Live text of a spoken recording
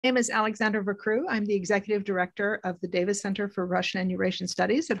name is Alexandra Vacroux. I'm the Executive Director of the Davis Center for Russian and Eurasian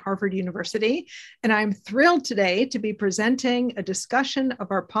Studies at Harvard University. And I'm thrilled today to be presenting a discussion of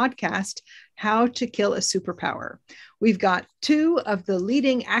our podcast, How to Kill a Superpower. We've got two of the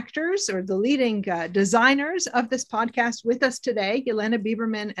leading actors or the leading designers of this podcast with us today, Yelena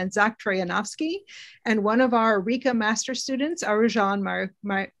Biberman and Zach Troyanovsky, and one of our REECA master students, Aruzhan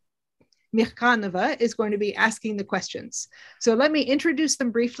Meirkhanova, is going to be asking the questions. So let me introduce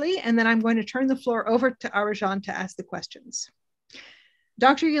them briefly, and then I'm going to turn the floor over to Aruzhan to ask the questions.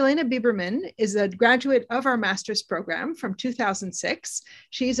 Dr. Yelena Biberman is a graduate of our master's program from 2006.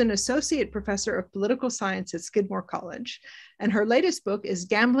 She's an associate professor of political science at Skidmore College, and her latest book is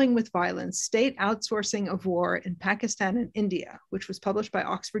Gambling with Violence, State Outsourcing of War in Pakistan and India, which was published by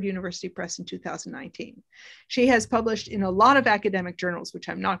Oxford University Press in 2019. She has published in a lot of academic journals, which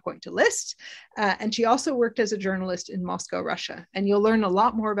I'm not going to list, and she also worked as a journalist in Moscow, Russia, and you'll learn a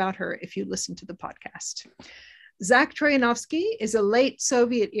lot more about her if you listen to the podcast. Zach Troyanovsky is a late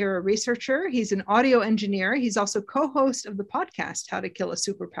Soviet-era researcher. He's an audio engineer. He's also co-host of the podcast, How to Kill a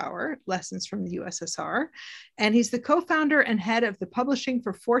Superpower, Lessons from the USSR. And he's the co-founder and head of the publishing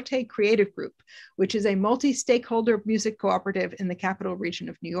for Forte Creative Group, which is a multi-stakeholder music cooperative in the capital region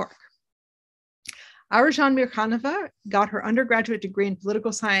of New York. Aruzhan Meirkhanova got her undergraduate degree in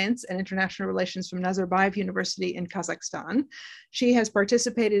political science and international relations from Nazarbayev University in Kazakhstan. She has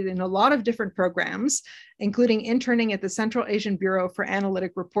participated in a lot of different programs, including interning at the Central Asian Bureau for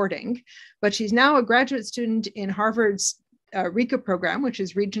Analytic Reporting, but she's now a graduate student in Harvard's REECA program, which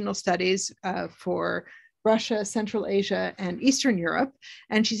is Regional Studies for Russia, Central Asia, and Eastern Europe.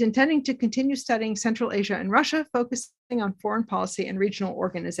 And she's intending to continue studying Central Asia and Russia, focusing on foreign policy and regional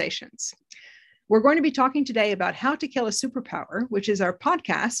organizations. We're going to be talking today about How to Kill a Superpower, which is our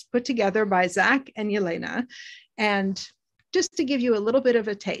podcast put together by Zach and Yelena. And just to give you a little bit of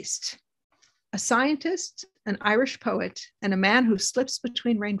a taste, a scientist, an Irish poet, and a man who slips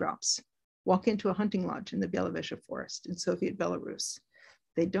between raindrops walk into a hunting lodge in the Belavezha forest in Soviet Belarus.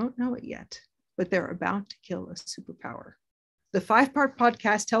 They don't know it yet, but they're about to kill a superpower. The 5-part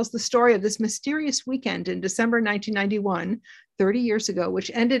podcast tells the story of this mysterious weekend in December 1991, 30 years ago,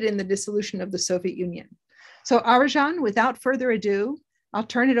 which ended in the dissolution of the Soviet Union. So Aruzhan, without further ado, I'll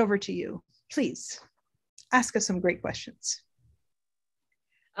turn it over to you. Please ask us some great questions.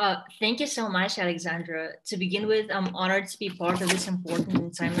 Thank you so much, Alexandra. To begin with, I'm honored to be part of this important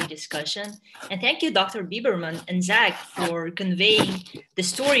and timely discussion. And thank you, Dr. Biberman and Zach, for conveying the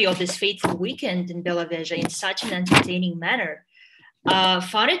story of this fateful weekend in Belavezha in such an entertaining manner.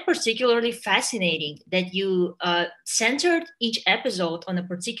 Found it particularly fascinating that you centered each episode on a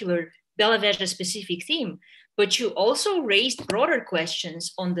particular Belavezha specific theme, but you also raised broader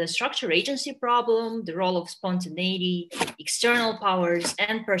questions on the structure agency problem, the role of spontaneity, external powers,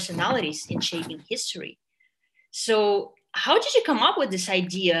 and personalities in shaping history. So how did you come up with this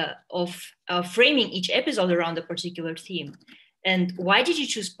idea of framing each episode around a particular theme? And why did you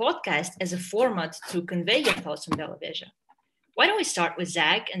choose podcast as a format to convey your thoughts on Belavezha? Why don't we start with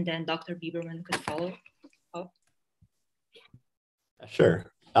Zach and then Dr. Biberman could follow? Oh. Sure.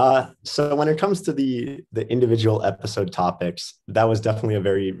 So when it comes to the individual episode topics, that was definitely a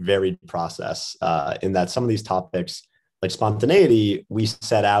very varied process in that some of these topics, like spontaneity, we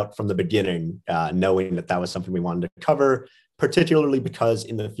set out from the beginning knowing that that was something we wanted to cover, particularly because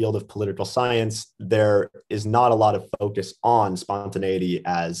in the field of political science, there is not a lot of focus on spontaneity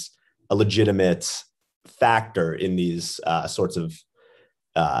as a legitimate factor in these sorts of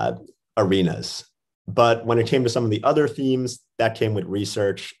arenas. But when it came to some of the other themes, that came with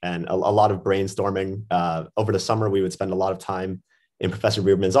research and a lot of brainstorming. Over the summer, we would spend a lot of time in Professor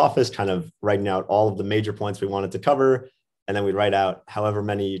Biberman's office, kind of writing out all of the major points we wanted to cover. And then we'd write out however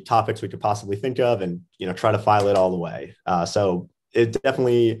many topics we could possibly think of and, try to file it all the way. So it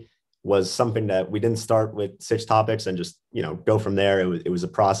definitely was something that we didn't start with 6 topics and just, go from there. It was a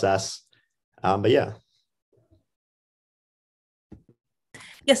process. But yeah.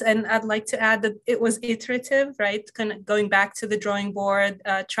 Yes, and I'd like to add that it was iterative, right? Kind of going back to the drawing board,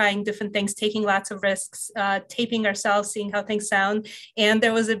 trying different things, taking lots of risks, taping ourselves, seeing how things sound. And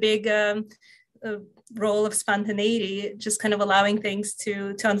there was a big role of spontaneity, just kind of allowing things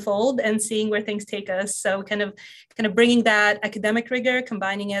to unfold and seeing where things take us. So kind of bringing that academic rigor,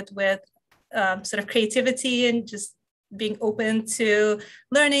 combining it with sort of creativity and just being open to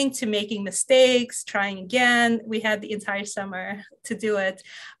learning, to making mistakes, trying again. We had the entire summer to do it.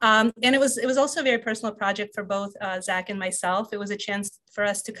 And it was also a very personal project for both Zach and myself. It was a chance for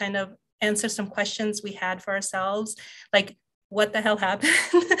us to kind of answer some questions we had for ourselves, like what the hell happened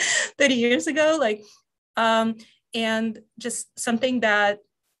 30 years ago? And just something that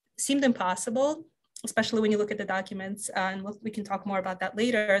seemed impossible, especially when you look at the documents, and we can talk more about that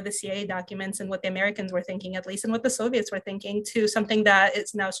later, the CIA documents and what the Americans were thinking, at least, and what the Soviets were thinking, to something that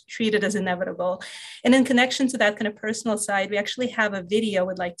is now treated as inevitable. And in connection to that kind of personal side, we actually have a video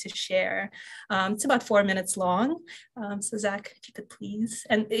we'd like to share. It's about 4 minutes long. So Zach, if you could please.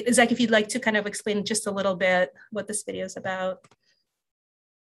 And Zach, if you'd like to kind of explain just a little bit what this video is about.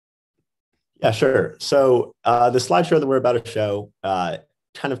 Yeah, sure. So the slideshow that we're about to show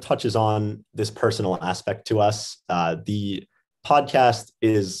kind of touches on this personal aspect to us. The podcast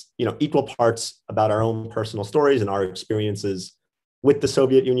is, equal parts about our own personal stories and our experiences with the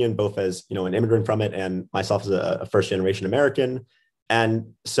Soviet Union, both as, an immigrant from it and myself as a first-generation American.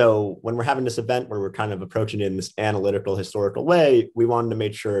 And so when we're having this event where we're kind of approaching it in this analytical, historical way, we wanted to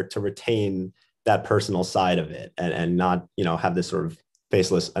make sure to retain that personal side of it and not, have this sort of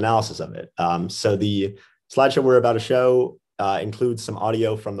faceless analysis of it. So the slideshow we're about to show includes some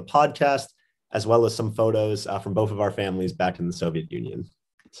audio from the podcast, as well as some photos from both of our families back in the Soviet Union.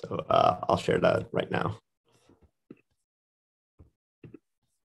 So I'll share that right now.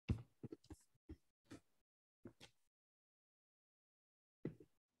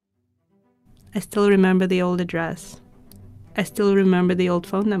 I still remember the old address. I still remember the old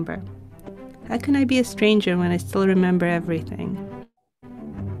phone number. How can I be a stranger when I still remember everything?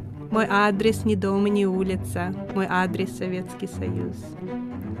 Мой адрес ни дом, ни улица. Мой адрес Советский Союз.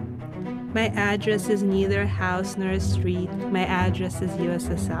 My address is neither a house nor a street. My address is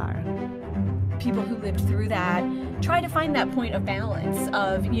USSR. People who lived through that try to find that point of balance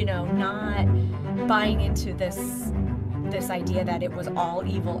of, not buying into this idea that it was all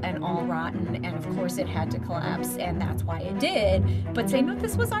evil and all rotten, and of course it had to collapse, and that's why it did, but say, no,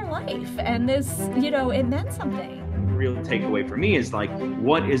 this was our life, and this, it meant something. Real takeaway for me is like,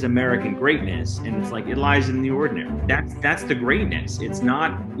 what is American greatness? And it's like, it lies in the ordinary. That's the greatness. It's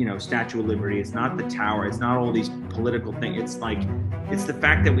not, Statue of Liberty. It's not the tower. It's not all these political things. It's like, it's the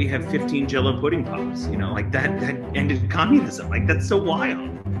fact that we have 15 Jell-O pudding pops, like that ended communism. Like, that's so wild.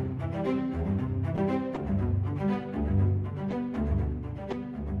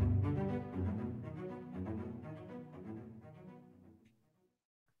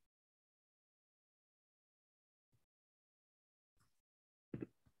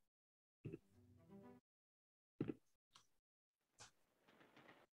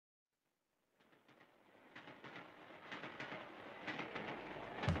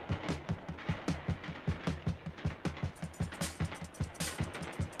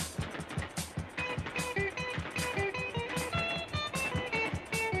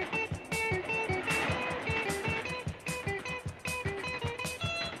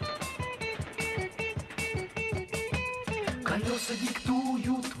 Колеса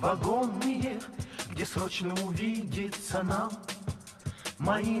диктуют вагонные, где срочно увидеться нам.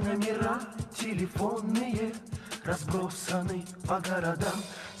 Мои номера телефонные разбросаны по городам.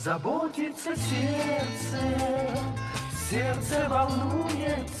 Заботится сердце, сердце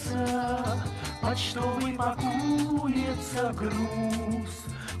волнуется, почтовый пакуется груз.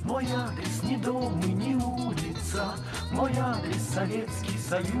 Мой адрес не дом и не улица, мой адрес Советский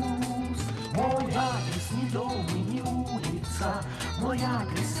Союз. Мой адрес не дом и не улица, мой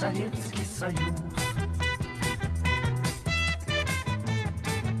адрес Советский Союз.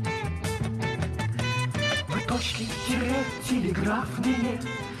 Вы точки тире телеграфные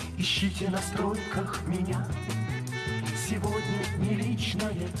ищите на стройках меня. Сегодня не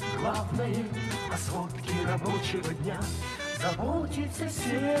личное, главное, а сводки рабочего дня. Заботится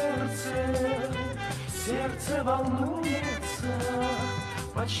сердце, сердце волнуется,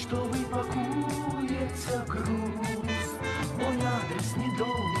 почтовый пакуется груз. Мой адрес не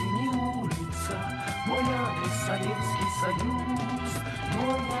дом и не улица, мой адрес Советский Союз.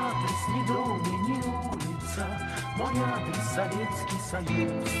 Мой адрес не дом и не улица, мой адрес Советский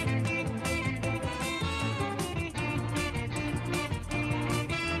Союз.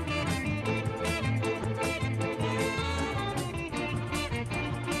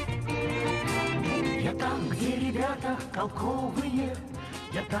 Я там, где ребята толковые,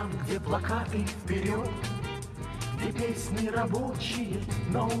 я там, где плакаты вперед, где песни рабочие,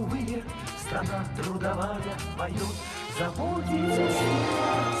 новые, страна трудовая поет. Заботится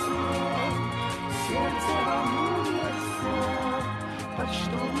сердце, сердце волнуется,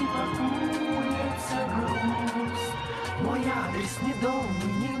 почтовый пакуется груз. Мой адрес не дом и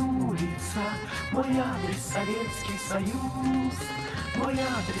не улица, мой адрес Советский Союз. Мой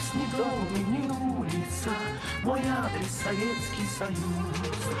адрес не дом и не улица, мой адрес Советский Союз.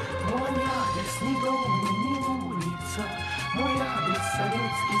 Мой адрес не дом и не улица, мой адрес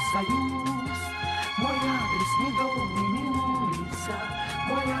Советский Союз. Мой адрес не дом и не улица. Согласися,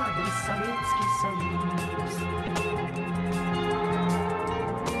 мой адрес Советский Союз.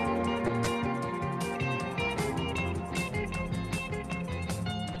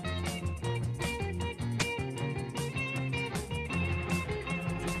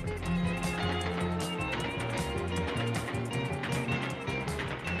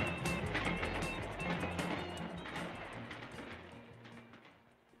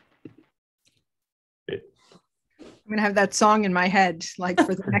 I'm going to have that song in my head, like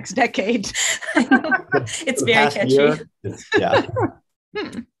for the next decade. It's very catchy. Yeah.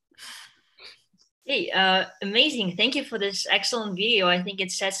 Hey, amazing. Thank you for this excellent video. I think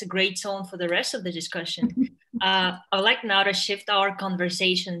it sets a great tone for the rest of the discussion. I would like now to shift our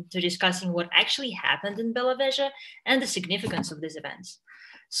conversation to discussing what actually happened in Belavezha and the significance of these events.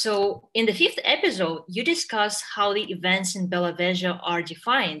 So in the 5th episode, you discuss how the events in Belavezha are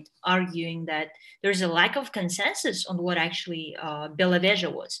defined, arguing that there's a lack of consensus on what actually Belavezha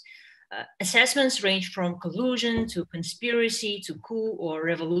was. Assessments range from collusion to conspiracy to coup or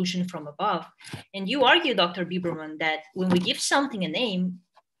revolution from above. And you argue, Dr. Biberman, that when we give something a name,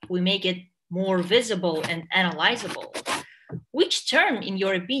 we make it more visible and analyzable. Which term, in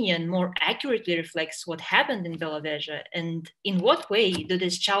your opinion, more accurately reflects what happened in Belavezha, and in what way do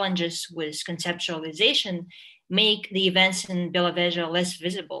these challenges with conceptualization make the events in Belavezha less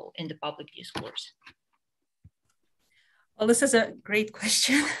visible in the public discourse? Well, this is a great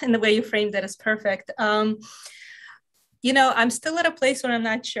question, and the way you framed it is perfect. You know, I'm still at a place where I'm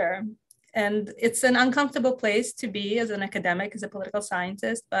not sure. And it's an uncomfortable place to be as an academic, as a political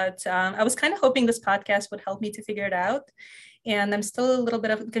scientist, but I was kind of hoping this podcast would help me to figure it out. And I'm still a little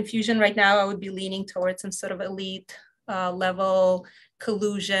bit of confusion right now. I would be leaning towards some sort of elite level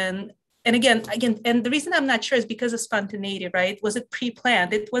collusion. And again, and the reason I'm not sure is because of spontaneity, right? Was it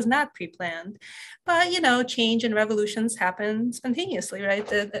pre-planned? It was not pre-planned. But, you know, change and revolutions happen spontaneously, right?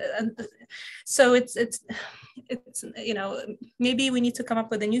 So it's you know, maybe we need to come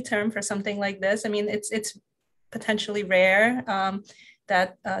up with a new term for something like this. I mean, it's potentially rare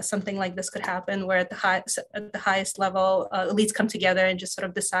that something like this could happen, where at the highest level, elites come together and just sort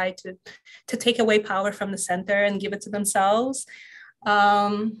of decide to take away power from the center and give it to themselves.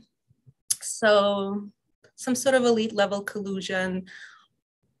 So some sort of elite level collusion.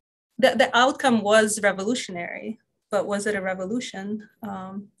 The outcome was revolutionary, but was it a revolution?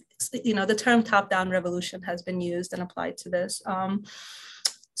 You know, the term top-down revolution has been used and applied to this.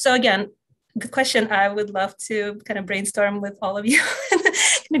 So again, good question. I would love to kind of brainstorm with all of you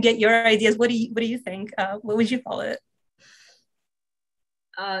and get your ideas. What do you think? What would you call it?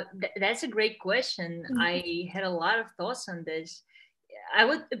 That's a great question. I had a lot of thoughts on this. I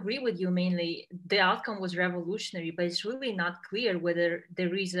would agree with you mainly. The outcome was revolutionary, but it's really not clear whether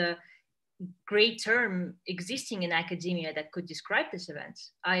there is a great term existing in academia that could describe these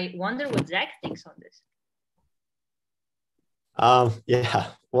events. I wonder what Zach thinks on this. Yeah,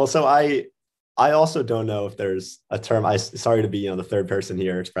 well, so I also don't know if there's a term. Sorry to be, the third person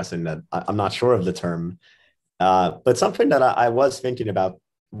here expressing that I'm not sure of the term, but something that I was thinking about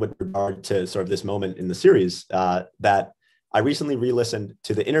with regard to sort of this moment in the series, that I recently re-listened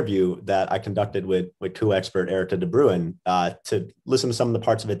to the interview that I conducted with coup expert Erica de Bruin to listen to some of the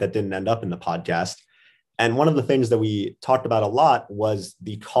parts of it that didn't end up in the podcast. And one of the things that we talked about a lot was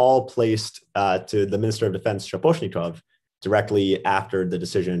the call placed to the Minister of Defense, Shaposhnikov, directly after the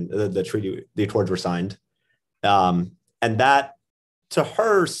decision, the treaty, the Accords were signed. And that, to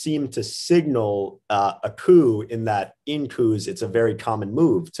her, seemed to signal a coup, in that in coups, it's a very common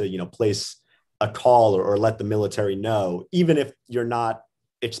move to, place a call or let the military know, even if you're not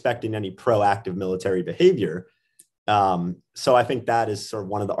expecting any proactive military behavior. So I think that is sort of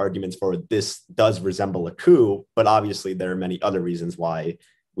one of the arguments for this does resemble a coup, but obviously there are many other reasons why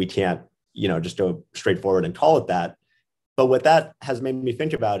we can't, just go straight forward and call it that. But what that has made me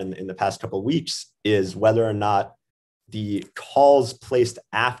think about in the past couple of weeks is whether or not the calls placed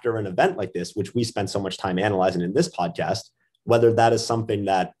after an event like this, which we spent so much time analyzing in this podcast, whether that is something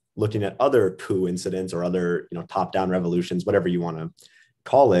that, looking at other coup incidents or other, top-down revolutions, whatever you want to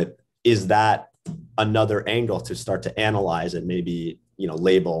call it, is that another angle to start to analyze and maybe,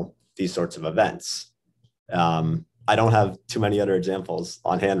 label these sorts of events. I don't have too many other examples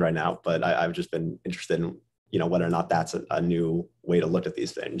on hand right now, but I've just been interested in, whether or not that's a new way to look at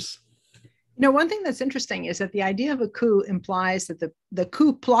these things. One thing that's interesting is that the idea of a coup implies that the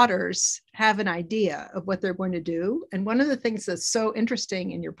coup plotters have an idea of what they're going to do. And one of the things that's so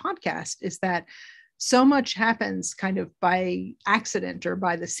interesting in your podcast is that so much happens kind of by accident or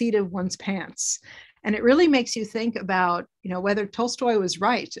by the seat of one's pants. And it really makes you think about, whether Tolstoy was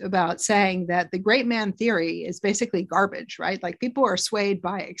right about saying that the great man theory is basically garbage, right? Like people are swayed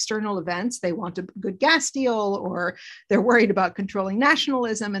by external events. They want a good gas deal, or they're worried about controlling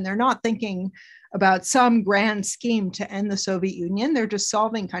nationalism, and they're not thinking about some grand scheme to end the Soviet Union. They're just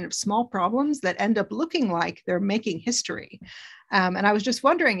solving kind of small problems that end up looking like they're making history. And I was just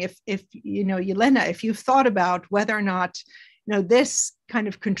wondering if Yelena, if you've thought about whether or not this kind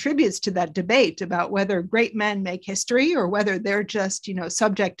of contributes to that debate about whether great men make history or whether they're just,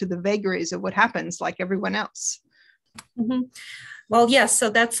 subject to the vagaries of what happens like everyone else. Mm-hmm. Well, yes, so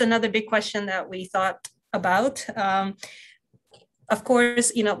that's another big question that we thought about. Of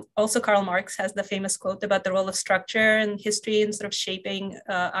course, also Karl Marx has the famous quote about the role of structure and history in sort of shaping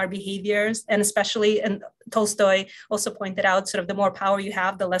our behaviors. And especially, and Tolstoy also pointed out, sort of the more power you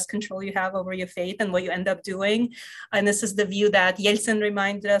have, the less control you have over your fate and what you end up doing. And this is the view that Yeltsin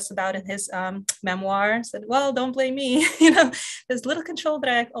reminded us about in his memoir. Said, well, don't blame me. There's little control that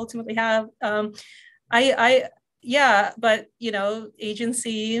I ultimately have. But,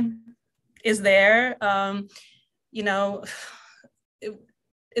 agency is there.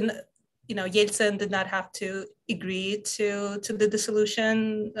 Yeltsin did not have to agree to the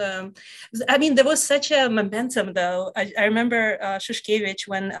dissolution. There was such a momentum, though. I remember Shushkevich,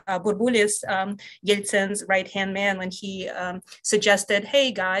 when Burbulis, Yeltsin's right-hand man, when he suggested,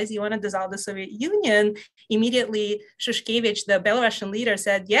 hey, guys, you want to dissolve the Soviet Union? Immediately, Shushkevich, the Belarusian leader,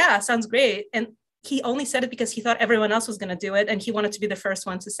 said, yeah, sounds great. And he only said it because he thought everyone else was going to do it, and he wanted to be the first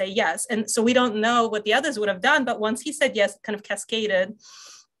one to say yes. And so we don't know what the others would have done, but once he said yes, it kind of cascaded.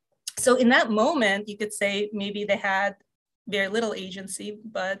 So in that moment, you could say maybe they had very little agency,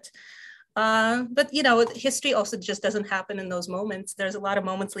 but history also just doesn't happen in those moments. There's a lot of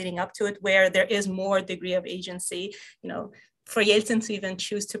moments leading up to it where there is more degree of agency, for Yeltsin to even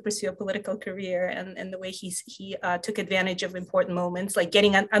choose to pursue a political career, and the way he took advantage of important moments, like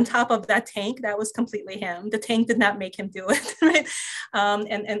getting on top of that tank, that was completely him. The tank did not make him do it, right?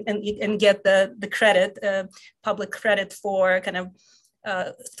 And get the credit, public credit for kind of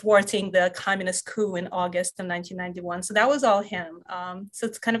thwarting the communist coup in August of 1991. So that was all him. So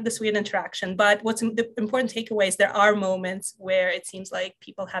it's kind of this weird interaction. But what's the important takeaway is there are moments where it seems like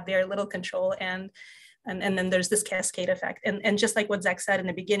people have very little control, and then there's this cascade effect. And just like what Zach said in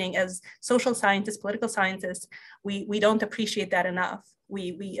the beginning, as social scientists, political scientists, we don't appreciate that enough.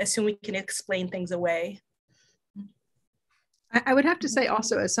 We assume we can explain things away. I would have to say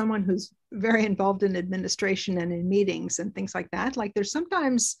also, as someone who's very involved in administration and in meetings and things like that, like there's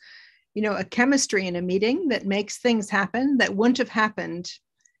sometimes, a chemistry in a meeting that makes things happen that wouldn't have happened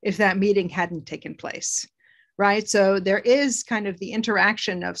if that meeting hadn't taken place, right? So there is kind of the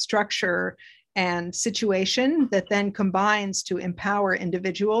interaction of structure and situation that then combines to empower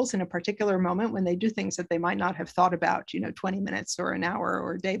individuals in a particular moment when they do things that they might not have thought about, 20 minutes or an hour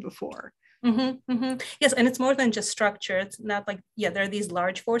or a day before. Mm-hmm, mm-hmm. Yes, and it's more than just structure. It's not like, there are these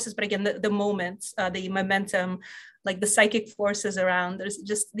large forces, but again, the moments, the momentum, like the psychic forces around, there's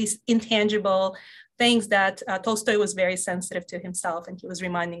just these intangible things that Tolstoy was very sensitive to himself, and he was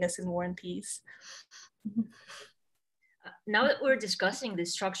reminding us in War and Peace. Mm-hmm. Now that we're discussing the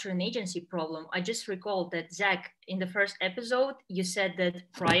structure and agency problem, I just recalled that, Zach, in the first episode, you said that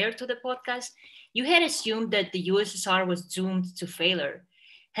prior to the podcast, you had assumed that the USSR was doomed to failure.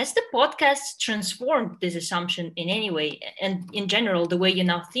 Has the podcast transformed this assumption in any way, and in general, the way you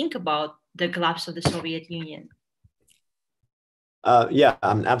now think about the collapse of the Soviet Union?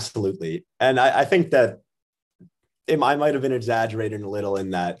 Absolutely. And I think that I might have been exaggerating a little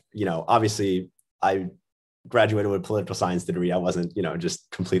in that, obviously I graduated with a political science degree. I wasn't, just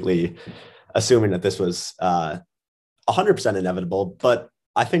completely assuming that this was 100% inevitable. But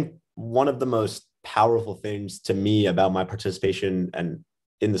I think one of the most powerful things to me about my participation and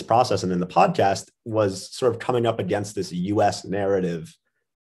in this process and in the podcast was sort of coming up against this US narrative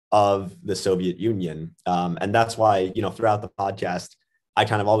of the Soviet Union. And that's why, throughout the podcast, I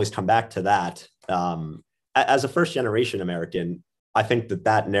kind of always come back to that. As a first generation American, I think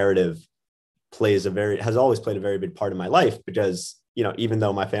that narrative has always played a very big part in my life because, even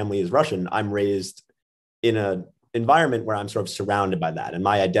though my family is Russian, I'm raised in an environment where I'm sort of surrounded by that. And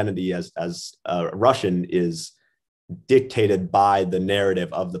my identity as a Russian is dictated by the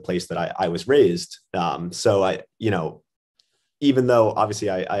narrative of the place that I was raised. Even though obviously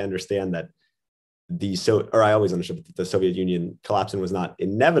I understand that I always understood that the Soviet Union collapsing was not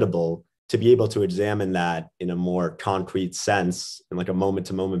inevitable, to be able to examine that in a more concrete sense and like a moment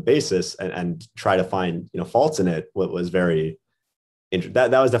to moment basis and try to find, faults in it, what was very interesting. That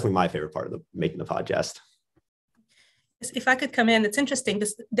was definitely my favorite part of making the podcast. if I could come in, it's interesting.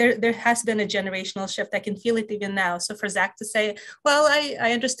 There has been a generational shift. I can feel it even now. So for Zach to say, well,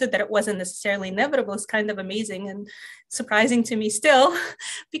 I understood that it wasn't necessarily inevitable is kind of amazing and surprising to me still,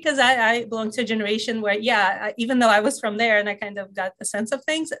 because I belong to a generation where, even though I was from there and I kind of got a sense of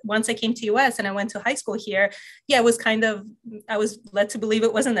things, once I came to US and I went to high school here, it was I was led to believe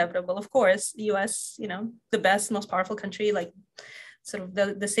it was inevitable. Of course, US, the best, most powerful country, like sort of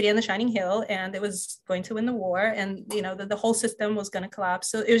the city on the shining hill, and it was going to win the war, and the whole system was going to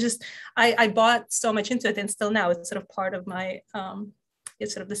collapse. So it was just I bought so much into it, and still now it's sort of part of my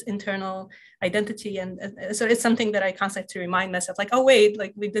it's sort of this internal identity, and so it's something that I constantly have to remind myself, like, oh wait,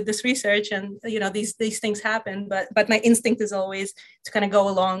 like we did this research, and these things happen, but my instinct is always to kind of go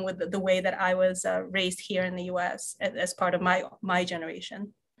along with the way that I was raised here in the US as part of my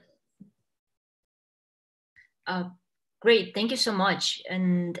generation. Great, thank you so much.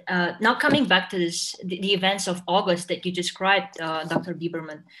 And now coming back to the events of August that you described, Dr.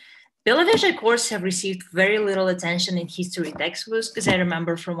 Biberman, Belavezha Accords have received very little attention in history textbooks, because I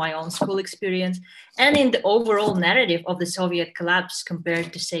remember from my own school experience, and in the overall narrative of the Soviet collapse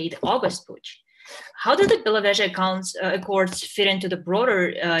compared to, say, the August Putsch. How do the Belavezha Accords fit into the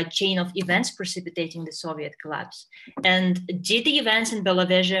broader chain of events precipitating the Soviet collapse? And did the events in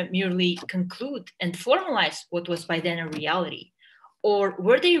Belavezha merely conclude and formalize what was by then a reality? Or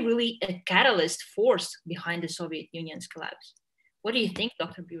were they really a catalyst force behind the Soviet Union's collapse? What do you think,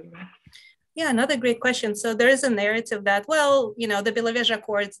 Dr. Biberman? Yeah, another great question. So there is a narrative that, well, the Belavezha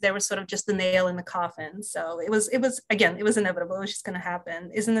Accords, they were sort of just the nail in the coffin. So it was inevitable. It was just going to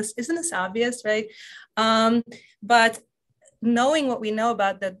happen. Isn't this obvious, right? But knowing what we know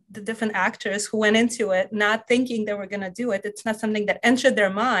about the different actors who went into it, not thinking they were going to do it, it's not something that entered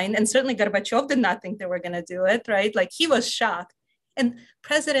their mind. And certainly Gorbachev did not think they were going to do it, right? Like, he was shocked. And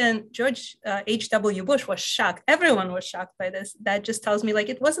President George H.W. Bush was shocked. Everyone was shocked by this. That just tells me, like,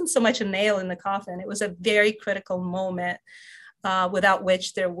 it wasn't so much a nail in the coffin. It was a very critical moment without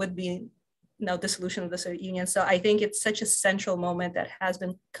which there would be no dissolution of the Soviet Union. So I think it's such a central moment that has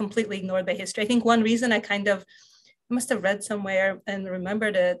been completely ignored by history. I think one reason I must have read somewhere and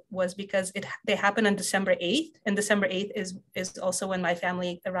remembered it was because they happened on December 8th. And December 8th is also when my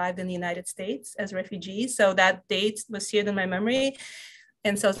family arrived in the United States as refugees. So that date was seared in my memory.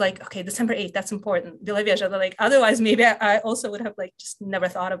 And so it's like, okay, December 8th, that's important. Belavezha, like, otherwise maybe I also would have like just never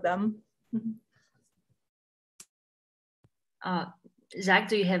thought of them. Zach,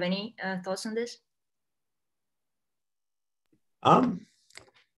 do you have any thoughts on this?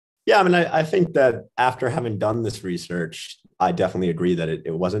 Yeah, I mean, I think that after having done this research, I definitely agree that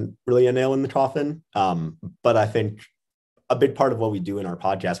it wasn't really a nail in the coffin. But I think a big part of what we do in our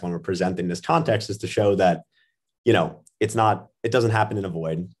podcast when we're presenting this context is to show that, it doesn't happen in a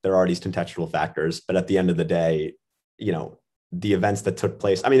void. There are these contextual factors, but at the end of the day, the events that took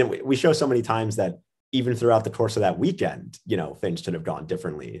place, I mean, we show so many times that even throughout the course of that weekend, things could have gone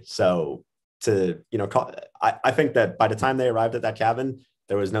differently. So I think that by the time they arrived at that cabin,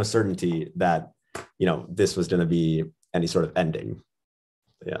 there was no certainty that, this was going to be any sort of ending.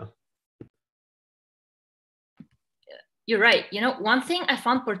 Yeah. You're right. One thing I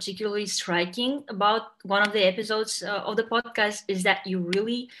found particularly striking about one of the episodes of the podcast is that you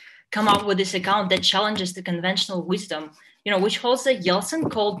really come up with this account that challenges the conventional wisdom, which holds that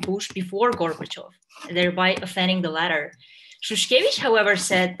Yeltsin called Bush before Gorbachev, thereby offending the latter. Shushkevich, however,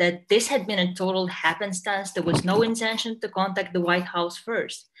 said that this had been a total happenstance. There was no intention to contact the White House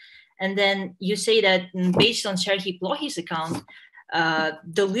first. And then you say that based on Serhiy Plokhiy's account,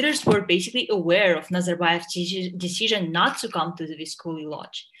 the leaders were basically aware of Nazarbayev's decision not to come to the Vizkouli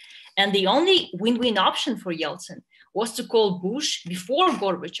Lodge. And the only win-win option for Yeltsin was to call Bush before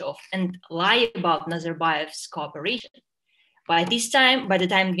Gorbachev and lie about Nazarbayev's cooperation. By the time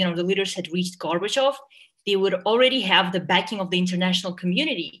the leaders had reached Gorbachev, they would already have the backing of the international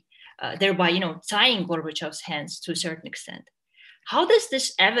community, thereby tying Gorbachev's hands to a certain extent. How does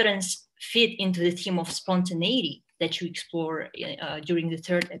this evidence fit into the theme of spontaneity that you explore during the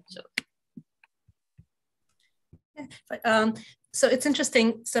third episode? So it's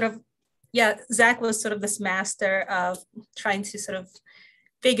interesting, Zach was sort of this master of trying to sort of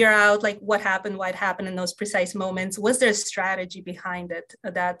figure out like what happened, why it happened in those precise moments. Was there a strategy behind it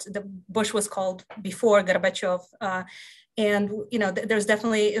that the Bush was called before Gorbachev? And there's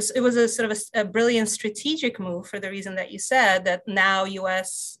definitely, it was a sort of a brilliant strategic move for the reason that you said, that now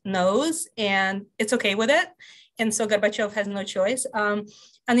US knows and it's okay with it. And so Gorbachev has no choice. On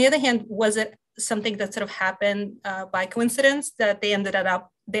the other hand, was it something that sort of happened by coincidence, that they ended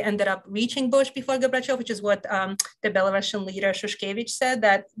up reaching Bush before Gorbachev, which is what the Belarusian leader Shushkevich said,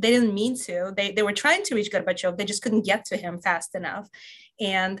 that they didn't mean to. They were trying to reach Gorbachev, they just couldn't get to him fast enough.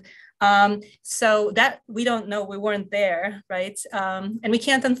 And so that we don't know, we weren't there, right? And we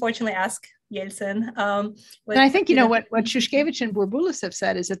can't unfortunately ask Yeltsin. And I think, what Shushkevich and Bourboulous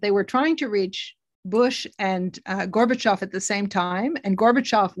said is that they were trying to reach Bush and Gorbachev at the same time, and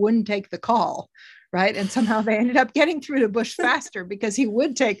Gorbachev wouldn't take the call, right? And somehow they ended up getting through to Bush faster because he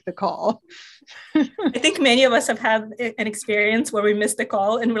would take the call. I think many of us have had an experience where we missed the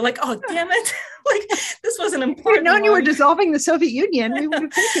call and we're like, oh, damn it. Like, this was an important If we'd known you were dissolving the Soviet Union, we would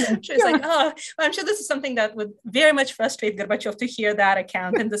have taken it. It's like, oh, I'm sure this is something that would very much frustrate Gorbachev to hear that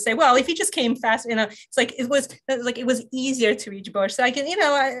account and to say, well, if he just came fast, it's like, it was easier to reach Bush. So I can,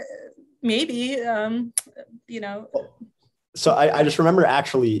 maybe, So I just remember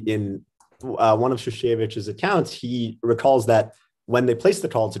actually in one of Shushevich's accounts, he recalls that when they placed the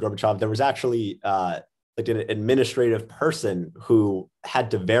call to Gorbachev, there was actually like an administrative person who had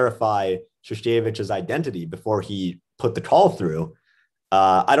to verify Shushevich's identity before he put the call through.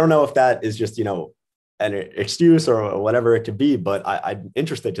 I don't know if that is just, an excuse or whatever it could be, but I'm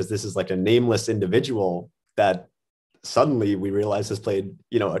interested because this is like a nameless individual that suddenly we realize has played,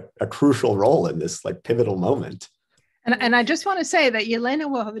 a crucial role in this like pivotal moment. And I just want to say that Yelena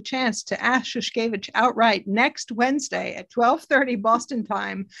will have a chance to ask Shushkevich outright next Wednesday at 12:30 Boston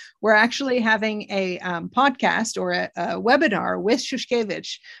time. We're actually having a podcast or a webinar with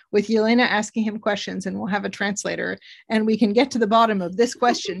Shushkevich, with Yelena asking him questions, and we'll have a translator, and we can get to the bottom of this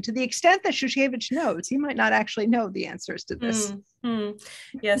question. To the extent that Shushkevich knows, he might not actually know the answers to this.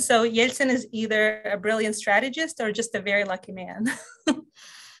 Yeah, so Yeltsin is either a brilliant strategist or just a very lucky man.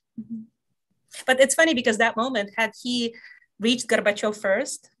 But it's funny because that moment, had he reached Gorbachev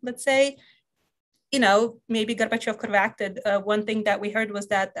first, let's say, maybe Gorbachev could have acted. One thing that we heard was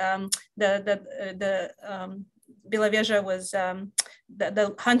that the Belavezha was,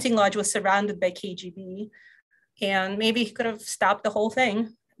 the hunting lodge was surrounded by KGB, and maybe he could have stopped the whole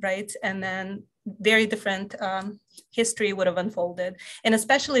thing, right? And then very different history would have unfolded. And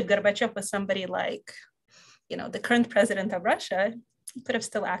especially if Gorbachev was somebody like, the current president of Russia, he could have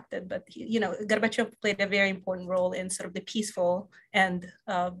still acted, but Gorbachev played a very important role in sort of the peaceful end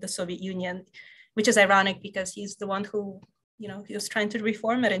of the Soviet Union, which is ironic because he's the one who, he was trying to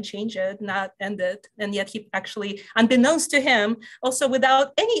reform it and change it, not end it. And yet he actually, unbeknownst to him, also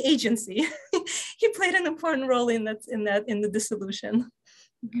without any agency, he played an important role in the dissolution.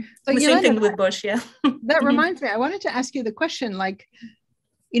 So the same thing with Bush, yeah. That reminds me, I wanted to ask you the question, like,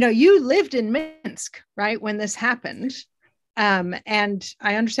 you lived in Minsk, right, when this happened. And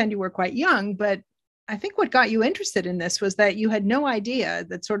I understand you were quite young, but I think what got you interested in this was that you had no idea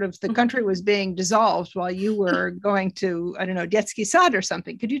that sort of the country was being dissolved while you were going to, I don't know, Detski Sad or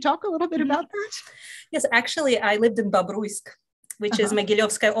something. Could you talk a little bit about that? Yes, actually, I lived in Babruisk, which is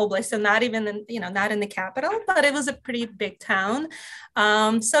Mogilyovskaya Oblast, so not even in, not in the capital, but it was a pretty big town.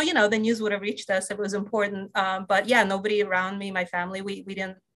 So, the news would have reached us. It was important. But yeah, nobody around me, my family, we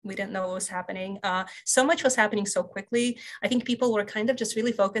didn't know what was happening. So much was happening so quickly. I think people were kind of just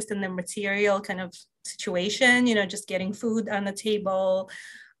really focused in the material kind of situation, just getting food on the table,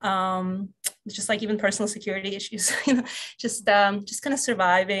 just like even personal security issues, just kind of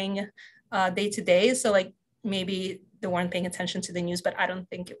surviving day to day. So like maybe they weren't paying attention to the news, but I don't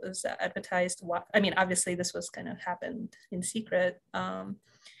think it was advertised. Obviously this was kind of happened in secret. But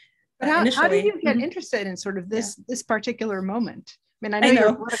how did you get interested in sort of this particular moment? I know you're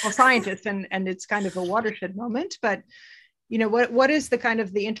a political scientist and it's kind of a watershed moment, but what is the kind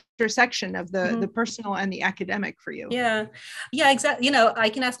of the intersection of the personal and the academic for you? Yeah, exactly. I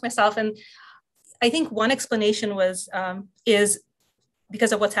can ask myself, and I think one explanation is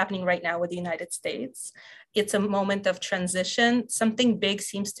because of what's happening right now with the United States. It's a moment of transition. Something big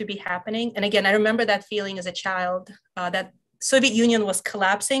seems to be happening. And again, I remember that feeling as a child, that Soviet Union was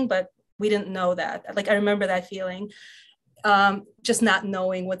collapsing, but we didn't know that. Like, I remember that feeling. Just not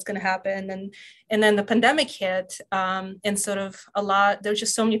knowing what's going to happen. And then the pandemic hit, and sort of there's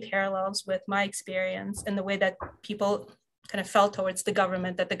just so many parallels with my experience and the way that people kind of felt towards the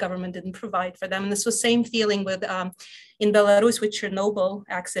government, that the government didn't provide for them. And this was same feeling with in Belarus with Chernobyl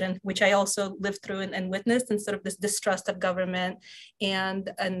accident, which I also lived through and witnessed, and sort of this distrust of government and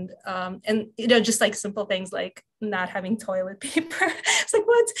just like simple things like not having toilet paper. It's like,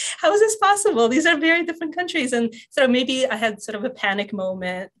 what? How is this possible? These are very different countries. And so maybe I had sort of a panic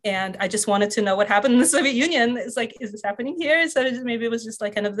moment and I just wanted to know what happened in the Soviet Union. It's like, is this happening here? So maybe it was just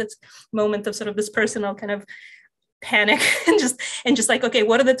like kind of this moment of sort of this personal kind of panic and just like, okay,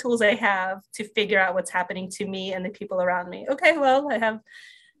 what are the tools I have to figure out what's happening to me and the people around me? Okay, well, I have,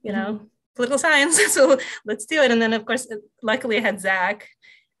 political science, so let's do it. And then, of course, luckily I had Zach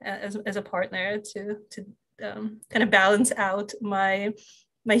as a partner to kind of balance out my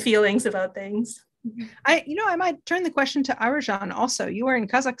feelings about things. I might turn the question to Aruzhan also. You were in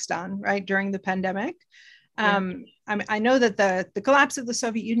Kazakhstan, right, during the pandemic. I know that the collapse of the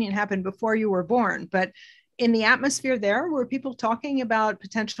Soviet Union happened before you were born, but in the atmosphere there, were people talking about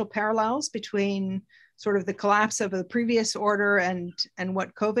potential parallels between sort of the collapse of the previous order and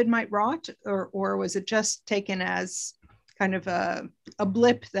what COVID might wrought, or was it just taken as kind of a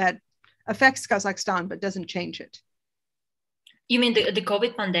blip that affects Kazakhstan but doesn't change it? You mean the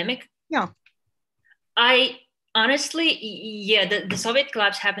COVID pandemic? Yeah. I honestly, the Soviet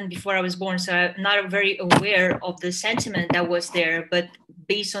collapse happened before I was born, so I'm not very aware of the sentiment that was there. But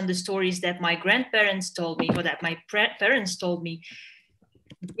based on the stories that my grandparents told me, or that my parents told me,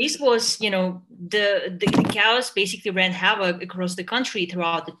 this was, the chaos basically ran havoc across the country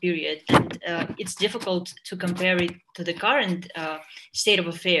throughout the period. And it's difficult to compare it to the current state of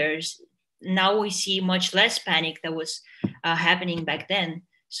affairs. Now we see much less panic that was happening back then.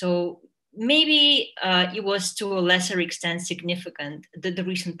 So maybe it was to a lesser extent significant, the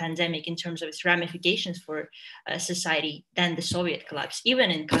recent pandemic, in terms of its ramifications for society, than the Soviet collapse, even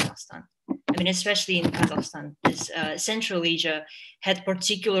in Kazakhstan. I mean, especially in Kazakhstan, this Central Asia had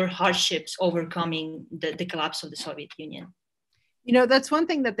particular hardships overcoming the collapse of the Soviet Union. That's one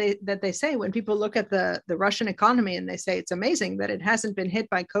thing that they say when people look at the Russian economy, and they say it's amazing that it hasn't been hit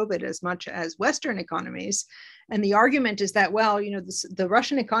by COVID as much as Western economies. And the argument is that, well, the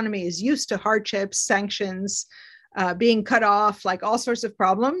Russian economy is used to hardships, sanctions, being cut off, like all sorts of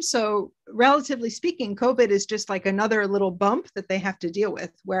problems. So relatively speaking, COVID is just like another little bump that they have to deal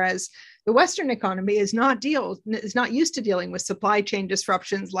with. Whereas the Western economy is not used to dealing with supply chain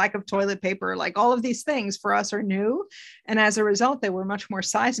disruptions, lack of toilet paper, like all of these things for us are new. And as a result, they were much more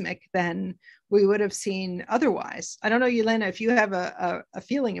seismic than we would have seen otherwise. I don't know, Yelena, if you have a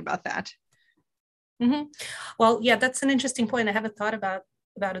feeling about that. Mm-hmm. Well, yeah, that's an interesting point. I haven't thought about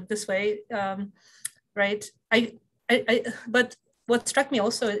it this way. Right. But what struck me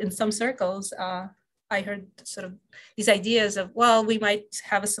also in some circles, I heard sort of these ideas of, well, we might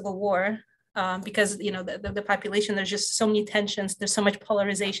have a civil war because, the population, there's just so many tensions, there's so much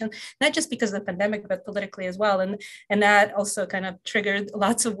polarization, not just because of the pandemic, but politically as well. And that also kind of triggered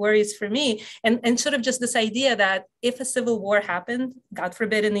lots of worries for me. And sort of just this idea that if a civil war happened, God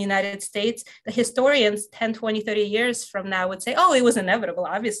forbid, in the United States, the historians 10, 20, 30 years from now would say, oh, it was inevitable,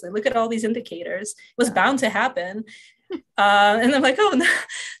 obviously. Look at all these indicators. It was bound to happen. And I'm like, oh, no.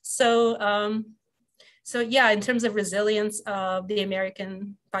 So yeah, in terms of resilience of the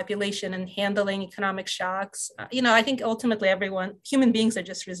American population and handling economic shocks, I think ultimately human beings are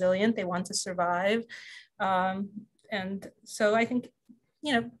just resilient. They want to survive. And so I think,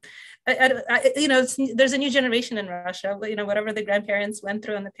 there's a new generation in Russia, whatever the grandparents went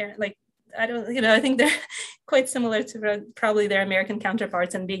through and the parent, I think they're quite similar to probably their American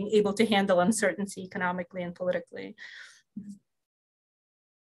counterparts in being able to handle uncertainty economically and politically.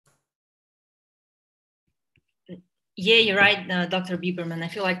 Yeah, you're right, Dr. Biberman. I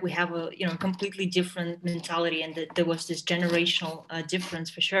feel like we have a completely different mentality, and that there was this generational difference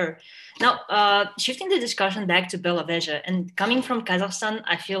for sure. Now, shifting the discussion back to Belavezha, and coming from Kazakhstan,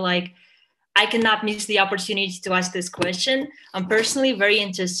 I feel like I cannot miss the opportunity to ask this question. I'm personally very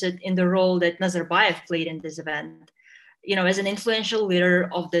interested in the role that Nazarbayev played in this event. As an influential leader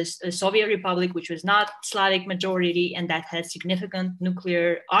of this Soviet Republic, which was not Slavic majority and that had significant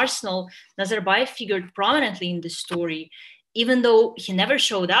nuclear arsenal, Nazarbayev figured prominently in the story, even though he never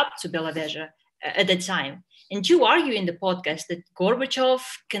showed up to Belavezha at the time. And you argue in the podcast that Gorbachev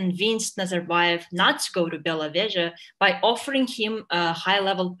convinced Nazarbayev not to go to Belavezha by offering him a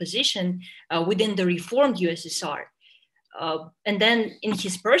high-level position within the reformed USSR. And then in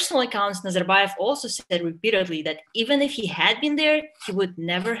his personal accounts, Nazarbayev also said repeatedly that even if he had been there, he would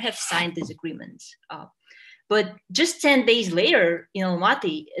never have signed these agreements. But just 10 days later in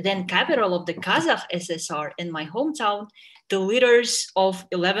Almaty, then capital of the Kazakh SSR and my hometown, the leaders of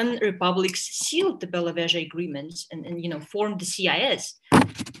 11 republics sealed the Belavezha agreements and formed the CIS.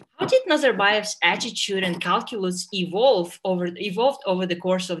 How did Nazarbayev's attitude and calculus evolved over the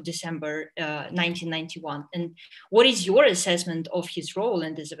course of December 1991? And what is your assessment of his role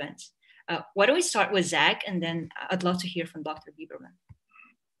in these events? Why don't we start with Zach, and then I'd love to hear from Dr. Biberman.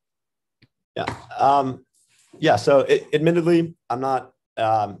 Yeah. So admittedly, I'm not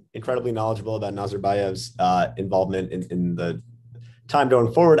incredibly knowledgeable about Nazarbayev's involvement in the time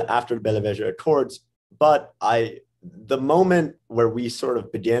going forward after the Belavezha Accords, but I the moment where we sort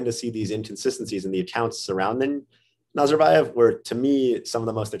of began to see these inconsistencies in the accounts surrounding Nazarbayev were, to me, some of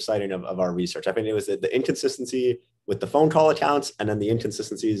the most exciting of our research. I think it was the inconsistency with the phone call accounts and then the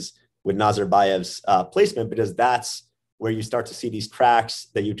inconsistencies with Nazarbayev's placement, because that's where you start to see these cracks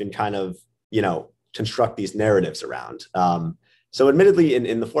that you can kind of, construct these narratives around. So admittedly,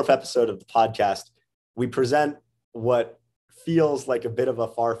 in the fourth episode of the podcast, we present what feels like a bit of a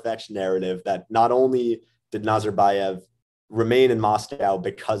far-fetched narrative that not only did Nazarbayev remain in Moscow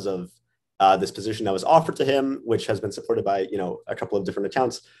because of this position that was offered to him, which has been supported by, a couple of different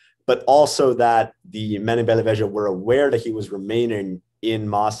accounts, but also that the men in Belavezha were aware that he was remaining in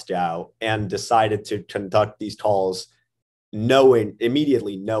Moscow and decided to conduct these calls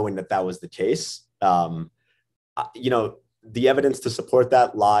immediately knowing that was the case. The evidence to support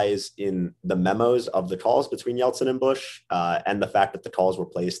that lies in the memos of the calls between Yeltsin and Bush, and the fact that the calls were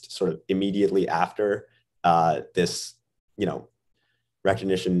placed sort of immediately after this,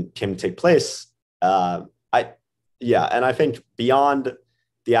 recognition came to take place. And I think beyond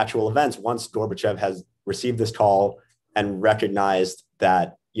the actual events, once Gorbachev has received this call and recognized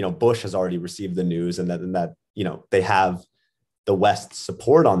that, Bush has already received the news and that they have the West's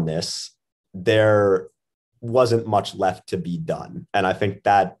support on this, there wasn't much left to be done. And I think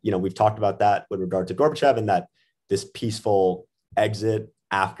that, we've talked about that with regard to Gorbachev, and that this peaceful exit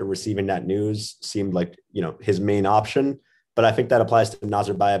after receiving that news seemed like, his main option. But I think that applies to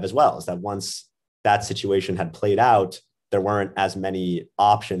Nazarbayev as well, is that once that situation had played out, there weren't as many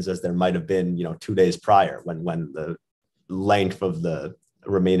options as there might have been, 2 days prior when the length of the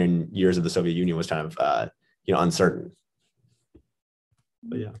remaining years of the Soviet Union was kind of, uncertain.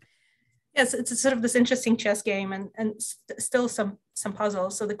 But yeah. Yes, it's sort of this interesting chess game and still some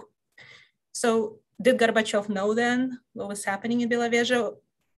puzzles. So did Gorbachev know then what was happening in Belavezha?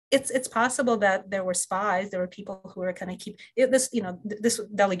 It's possible that there were spies, there were people who were kind of this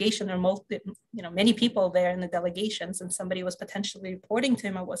delegation, or many people there in the delegations, and somebody was potentially reporting to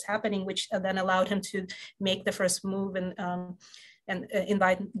him what was happening, which then allowed him to make the first move and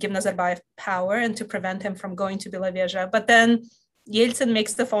give Nazarbayev power and to prevent him from going to Belavezha. But then Yeltsin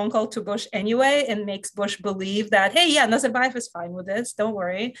makes the phone call to Bush anyway and makes Bush believe that, hey, yeah, Nazarbayev is fine with this, don't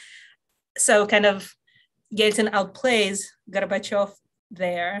worry. So kind of Yeltsin outplays Gorbachev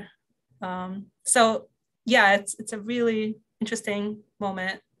there. So yeah, it's a really interesting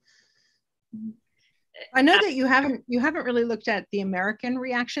moment. I know that you haven't really looked at the American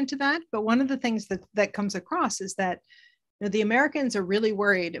reaction to that, but one of the things that comes across is that the Americans are really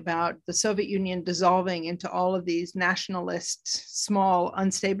worried about the Soviet Union dissolving into all of these nationalist, small,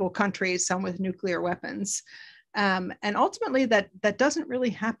 unstable countries, some with nuclear weapons. And ultimately that doesn't really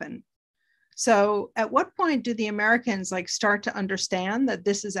happen. So at what point do the Americans start to understand that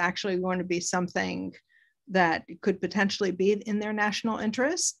this is actually going to be something that could potentially be in their national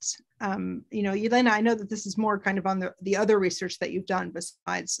interests? Yelena, I know that this is more kind of on the other research that you've done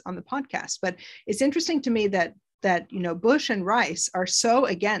besides on the podcast, but it's interesting to me that Bush and Rice are so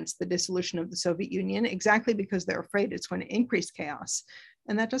against the dissolution of the Soviet Union exactly because they're afraid it's going to increase chaos.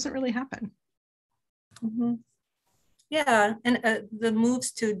 And that doesn't really happen. Mm-hmm. Yeah, and the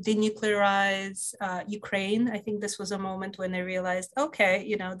moves to denuclearize Ukraine, I think this was a moment when they realized, okay,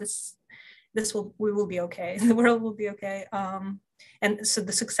 we will be okay. The world will be okay. And so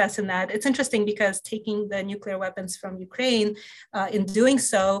the success in that, it's interesting because taking the nuclear weapons from Ukraine, in doing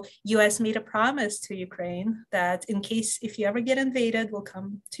so, US made a promise to Ukraine that in case, if you ever get invaded, we'll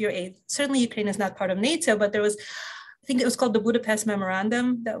come to your aid. Certainly Ukraine is not part of NATO, but there was, I think it was called the Budapest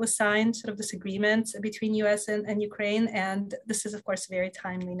Memorandum that was signed, sort of this agreement between US and Ukraine. And this is of course very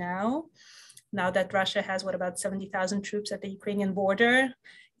timely now that Russia has about 70,000 troops at the Ukrainian border.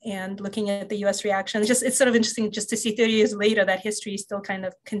 And looking at the US reaction, it's sort of interesting just to see 30 years later that history is still kind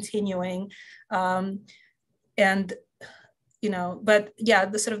of continuing. But yeah,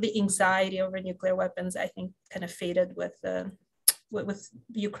 the sort of the anxiety over nuclear weapons, I think, kind of faded with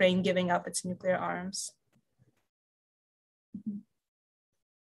Ukraine giving up its nuclear arms.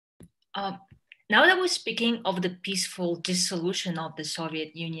 Now that we're speaking of the peaceful dissolution of the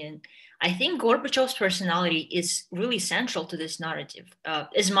Soviet Union, I think Gorbachev's personality is really central to this narrative.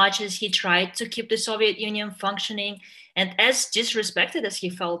 As much as he tried to keep the Soviet Union functioning, and as disrespected as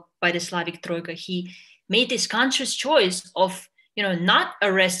he felt by the Slavic Troika, he made this conscious choice of, not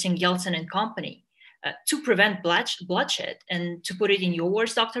arresting Yeltsin and company to prevent bloodshed. And to put it in your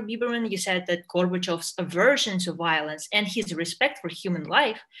words, Dr. Biberman, you said that Gorbachev's aversion to violence and his respect for human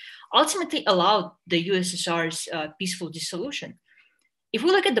life ultimately allowed the USSR's peaceful dissolution. If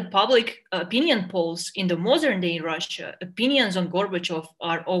we look at the public opinion polls in the modern day Russia, opinions on Gorbachev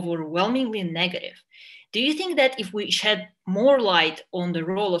are overwhelmingly negative. Do you think that if we shed more light on the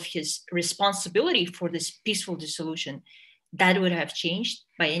role of his responsibility for this peaceful dissolution, that would have changed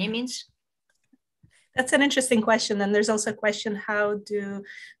by any means? That's an interesting question. And there's also a question, how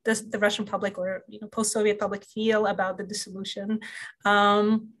does the Russian public or post-Soviet public feel about the dissolution?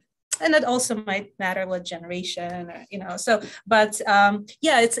 And it also might matter what generation,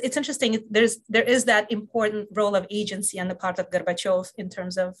 yeah, it's interesting. There is that important role of agency on the part of Gorbachev in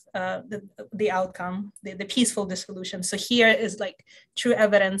terms of the outcome, the peaceful dissolution. So here is like true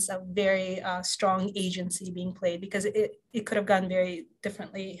evidence of very strong agency being played, because it could have gone very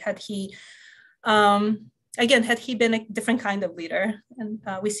differently had he had he been a different kind of leader. And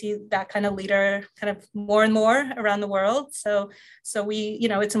we see that kind of leader kind of more and more around the world. So we,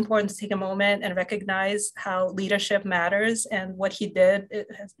 it's important to take a moment and recognize how leadership matters, and what he did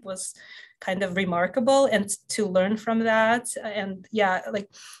was kind of remarkable, and to learn from that. And yeah, like,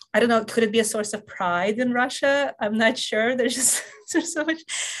 I don't know, could it be a source of pride in Russia? I'm not sure. There's so much.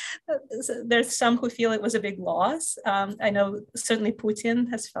 There's some who feel it was a big loss. I know certainly Putin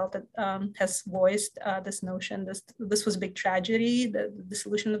has felt it, has voiced this notion. This was a big tragedy, the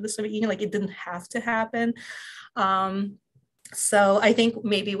dissolution of the Soviet Union. Like, it didn't have to happen. So I think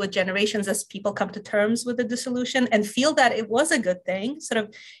maybe with generations, as people come to terms with the dissolution and feel that it was a good thing, sort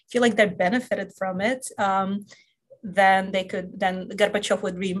of feel like they benefited from it, then Gorbachev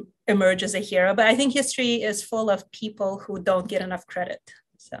would re-emerge as a hero. But I think history is full of people who don't get enough credit.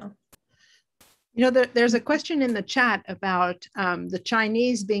 So, there's a question in the chat about the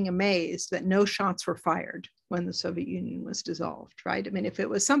Chinese being amazed that no shots were fired when the Soviet Union was dissolved, right? I mean, if it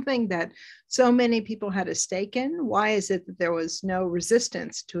was something that so many people had a stake in, why is it that there was no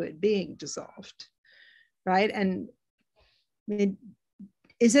resistance to it being dissolved, right? And I mean,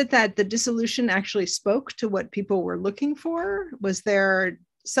 is it that the dissolution actually spoke to what people were looking for? Was there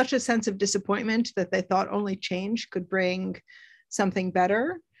such a sense of disappointment that they thought only change could bring something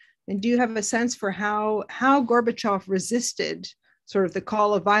better? And do you have a sense for how Gorbachev resisted sort of the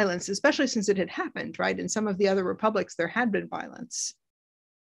call of violence, especially since it had happened, right? In some of the other republics, there had been violence.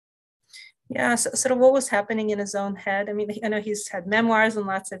 Yeah, so sort of what was happening in his own head. I mean, I know he's had memoirs and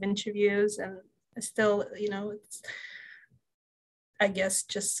lots of interviews, and still, it's, I guess,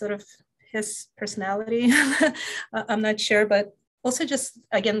 just sort of his personality. I'm not sure, but also just,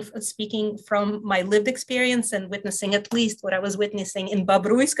 again, speaking from my lived experience and witnessing at least what I was witnessing in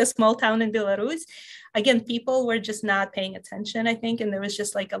Babruisk, a small town in Belarus. Again, people were just not paying attention, I think, and there was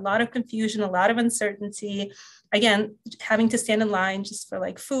just like a lot of confusion, a lot of uncertainty. Again, having to stand in line just for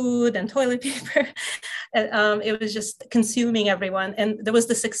like food and toilet paper. It was just consuming everyone. And there was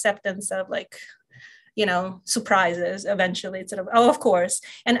this acceptance of like, surprises eventually, sort of, oh, of course.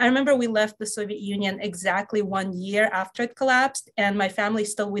 And I remember we left the Soviet Union exactly 1 year after it collapsed. And my family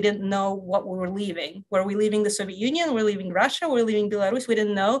we didn't know what we were leaving. Were we leaving the Soviet Union? We're leaving Russia? We're leaving Belarus? We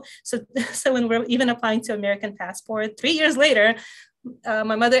didn't know. So when we're even applying to American passport, 3 years later,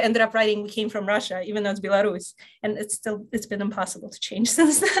 my mother ended up writing, we came from Russia, even though it's Belarus. And it's been impossible to change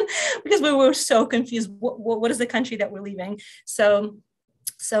since then, because we were so confused. What is the country that we're leaving? So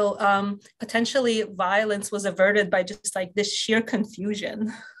potentially violence was averted by just like this sheer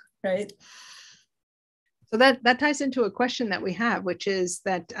confusion, right? So that ties into a question that we have, which is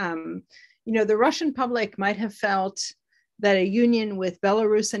that, the Russian public might have felt that a union with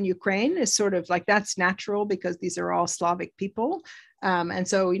Belarus and Ukraine is sort of like, that's natural because these are all Slavic people. And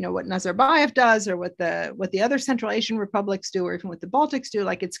so, what Nazarbayev does, or what the other Central Asian republics do, or even what the Baltics do,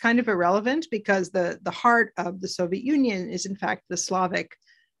 like, it's kind of irrelevant, because the heart of the Soviet Union is in fact the Slavic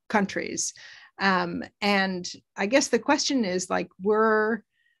countries. And I guess the question is, like, were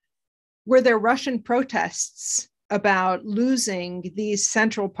there Russian protests about losing these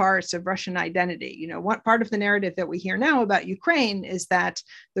central parts of Russian identity? What part of the narrative that we hear now about Ukraine is that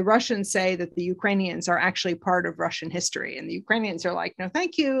the Russians say that the Ukrainians are actually part of Russian history. And the Ukrainians are like, no,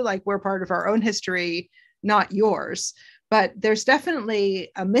 thank you. Like, we're part of our own history, not yours. But there's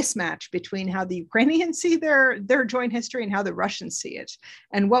definitely a mismatch between how the Ukrainians see their joint history and how the Russians see it.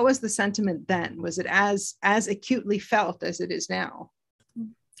 And what was the sentiment then? Was it as acutely felt as it is now?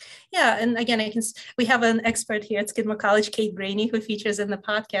 Yeah, and again, we have an expert here at Skidmore College, Kate Graney, who features in the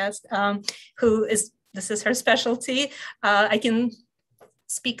podcast, this is her specialty. I can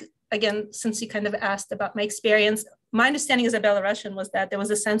speak again, since you kind of asked about my experience. My understanding as a Belarusian was that there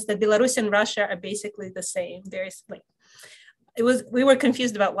was a sense that Belarus and Russia are basically the same. We were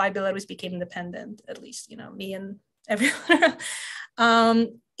confused about why Belarus became independent, at least, me and everyone.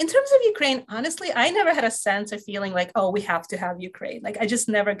 in terms of Ukraine, honestly, I never had a sense or feeling like, oh, we have to have Ukraine. Like, I just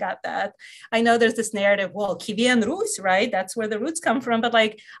never got that. I know there's this narrative, well, Kievan Rus, right? That's where the roots come from. But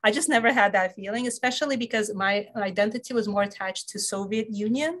like, I just never had that feeling, especially because my identity was more attached to Soviet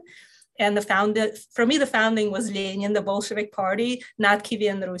Union. And for me, the founding was Lenin, the Bolshevik party, not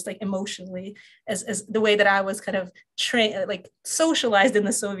Kievan Rus, like emotionally, as the way that I was kind of trained, like socialized in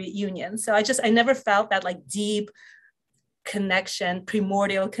the Soviet Union. So I never felt that like deep connection,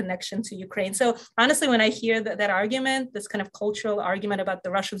 primordial connection to Ukraine. So honestly, when I hear that argument, this kind of cultural argument about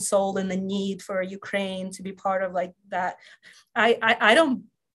the Russian soul and the need for Ukraine to be part of like that, I don't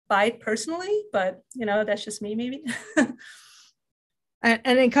buy it personally, but you know, that's just me maybe.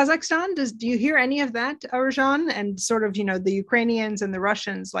 And in Kazakhstan, do you hear any of that, Aruzhan? And sort of, you know, the Ukrainians and the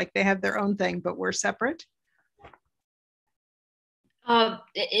Russians, like they have their own thing, but we're separate?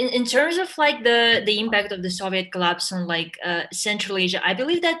 In terms of like the impact of the Soviet collapse on like Central Asia, I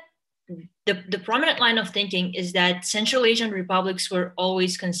believe that the prominent line of thinking is that Central Asian republics were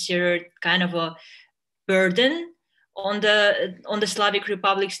always considered kind of a burden on the Slavic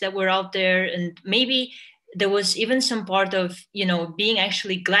republics that were out there, and maybe there was even some part of, you know, being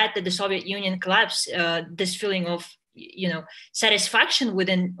actually glad that the Soviet Union collapsed, this feeling of, you know, satisfaction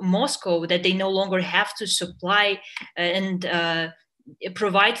within Moscow that they no longer have to supply and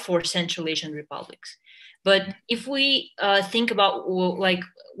provide for Central Asian republics. But if we think about like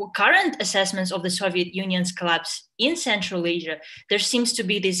current assessments of the Soviet Union's collapse in Central Asia, there seems to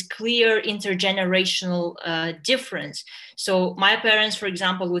be this clear intergenerational difference. So my parents, for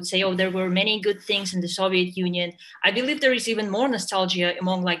example, would say, oh, there were many good things in the Soviet Union. I believe there is even more nostalgia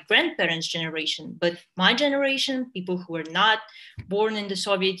among like grandparents' generation. But my generation, people who were not born in the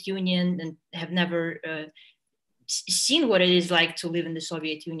Soviet Union and have never seen what it is like to live in the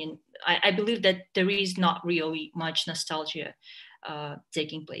Soviet Union, I believe that there is not really much nostalgia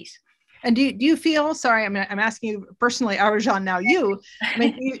taking place. And do you feel, sorry, I'm asking you personally, Aruzhan, now you, I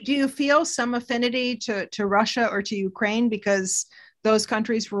mean, do you feel some affinity to Russia or to Ukraine because those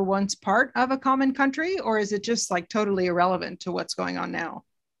countries were once part of a common country, or is it just like totally irrelevant to what's going on now?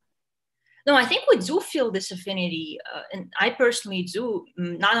 No, I think we do feel this affinity, and I personally do,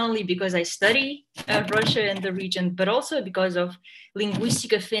 not only because I study Russia and the region, but also because of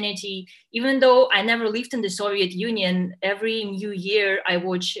linguistic affinity. Even though I never lived in the Soviet Union, every new year I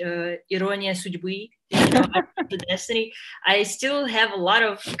watch Ironia Судьбы, the Destiny. I still have a lot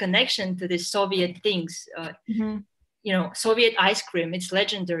of connection to the Soviet things. You know, Soviet ice cream, it's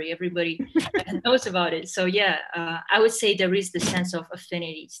legendary. Everybody knows about it. So yeah, I would say there is the sense of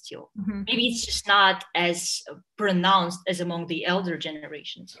affinity still. Maybe it's just not as pronounced as among the elder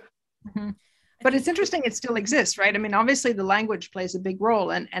generations. But it's interesting, it still exists, right? I mean, obviously the language plays a big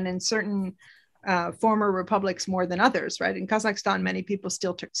role, and in certain former republics more than others, right? In Kazakhstan, many people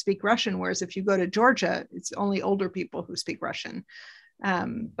still speak Russian, whereas if you go to Georgia, it's only older people who speak Russian.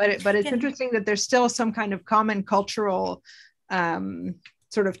 But it's interesting that there's still some kind of common cultural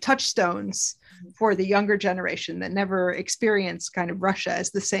sort of touchstones for the younger generation that never experienced kind of Russia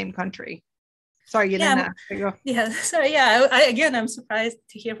as the same country. Sorry, Yelena. I'm surprised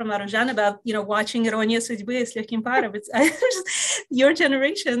to hear from Aruzhan about, you know, watching Ironia Судьбы с легким паром. It's your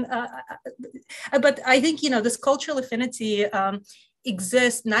generation. But I think, you know, this cultural affinity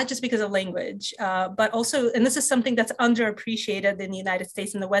exists not just because of language, but also, and this is something that's underappreciated in the United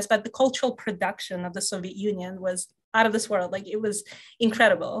States and the West, but the cultural production of the Soviet Union was out of this world. Like, it was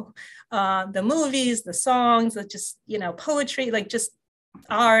incredible. The movies, the songs, just, you know, poetry, like just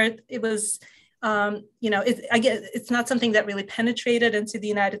art. It was, you know, it's not something that really penetrated into the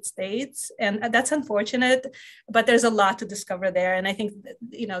United States, and that's unfortunate, but there's a lot to discover there. And I think,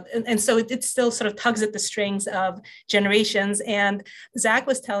 you know, and so it still sort of tugs at the strings of generations. And Zach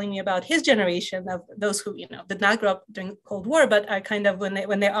was telling me about his generation of those who, you know, did not grow up during the Cold War, but are kind of, when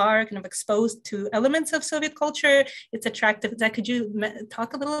they are kind of exposed to elements of Soviet culture, it's attractive. Zach, could you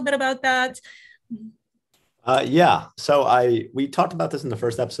talk a little bit about that? Yeah, so we talked about this in the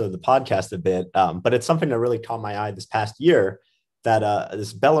first episode of the podcast a bit, but it's something that really caught my eye this past year, that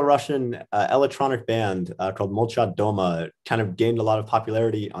this Belarusian electronic band called Molchat Doma kind of gained a lot of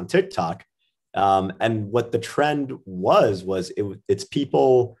popularity on TikTok. And what the trend was it's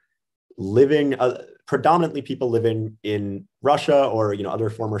people living, predominantly people living in Russia or, you know, other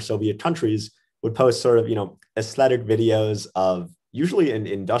former Soviet countries would post sort of, you know, aesthetic videos of, usually in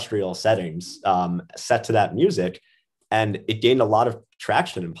industrial settings, set to that music. And it gained a lot of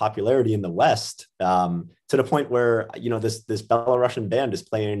traction and popularity in the West, to the point where, you know, this Belarusian band is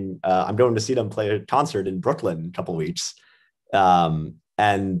playing, I'm going to see them play a concert in Brooklyn in a couple of weeks.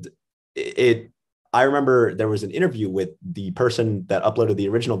 And it I remember there was an interview with the person that uploaded the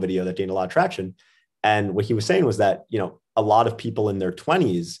original video that gained a lot of traction. And what he was saying was that, a lot of people in their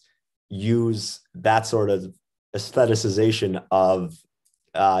 20s use that sort of aestheticization of,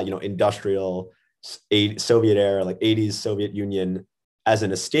 industrial Soviet era, like 80s Soviet Union, as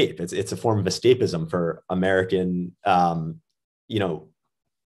an escape. It's a form of escapism for American,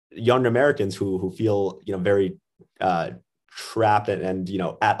 young Americans who feel, very trapped and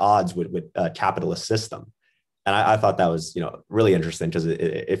at odds with a capitalist system. And I thought that was, really interesting because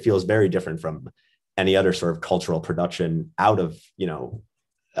it feels very different from any other sort of cultural production out of,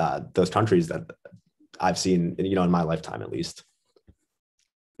 those countries that I've seen, in my lifetime, at least.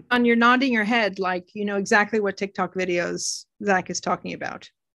 And you're nodding your head like you know exactly what TikTok videos Zach is talking about.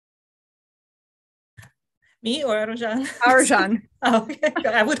 Me or Aruzhan? Aruzhan. Oh, okay.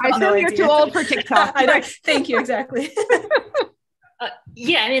 I would have no idea. You're too old for TikTok. I know. Thank you. Exactly.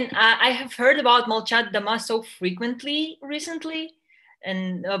 Yeah, I mean, I have heard about Molchat Dama so frequently recently,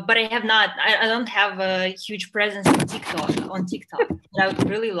 and but I have not. I don't have a huge presence on TikTok. But I would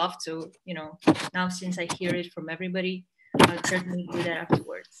really love to. Now since I hear it from everybody, I'll certainly do that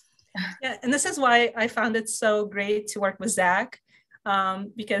afterwards. Yeah, and this is why I found it so great to work with Zach,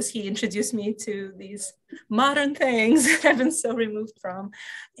 because he introduced me to these modern things that I've been so removed from,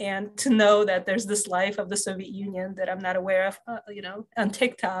 and to know that there's this life of the Soviet Union that I'm not aware of, on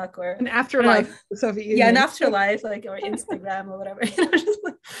TikTok or an afterlife of the Soviet Union. Yeah, an afterlife, or Instagram or whatever.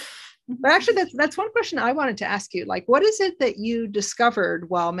 But actually, that's one question I wanted to ask you. Like, what is it that you discovered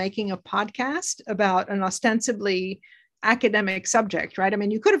while making a podcast about an ostensibly academic subject, right? I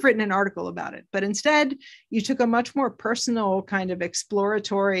mean, you could have written an article about it, but instead you took a much more personal kind of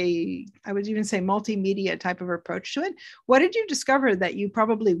exploratory, I would even say multimedia type of approach to it. What did you discover that you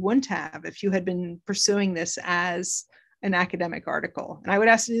probably wouldn't have if you had been pursuing this as an academic article? And I would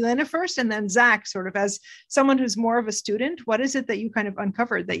ask Yelena first, and then Zach, sort of as someone who's more of a student, what is it that you kind of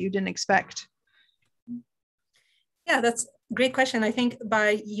uncovered that you didn't expect? Yeah, that's a great question. I think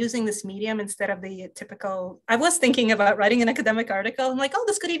by using this medium instead of the typical, I was thinking about writing an academic article. I'm like, oh,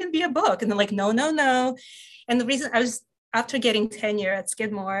 this could even be a book. And they're like, no. And the reason after getting tenure at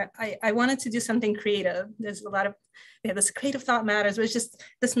Skidmore, I wanted to do something creative. There's a lot of, this creative thought matters, but it's just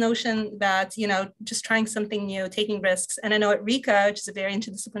this notion that, just trying something new, taking risks. And I know at REECA, which is a very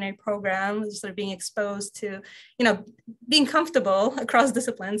interdisciplinary program, sort of being exposed to, being comfortable across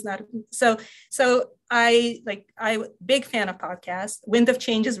disciplines. So I big fan of podcasts. Wind of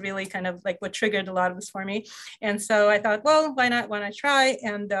Change is really kind of like what triggered a lot of this for me. And so I thought, well, why not try?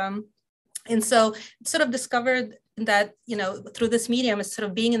 And so sort of discovered that, through this medium, is sort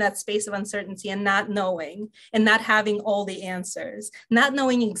of being in that space of uncertainty and not knowing and not having all the answers, not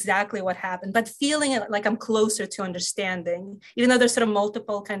knowing exactly what happened, but feeling it like I'm closer to understanding, even though there's sort of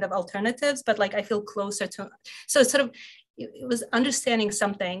multiple kind of alternatives, but like I feel closer to, so sort of, it was understanding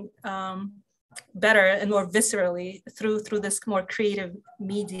something better and more viscerally through this more creative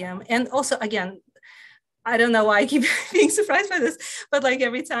medium. And also, again, I don't know why I keep being surprised by this, but like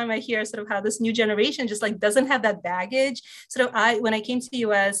every time I hear sort of how this new generation just like doesn't have that baggage. Sort of when I came to the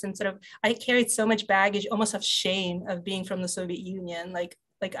US and sort of, I carried so much baggage, almost of shame of being from the Soviet Union. Like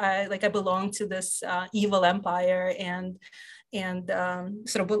I belong to this evil empire and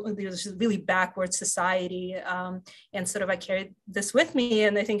sort of there's a really backward society. And sort of I carried this with me.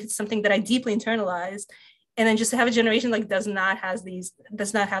 And I think it's something that I deeply internalized. And then just to have a generation like does not have these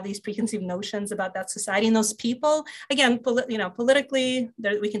preconceived notions about that society and those people. Again, politically,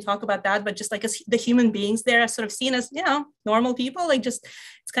 we can talk about that, but just like as the human beings there are sort of seen as, normal people, like just,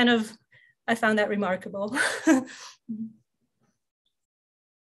 it's kind of, I found that remarkable.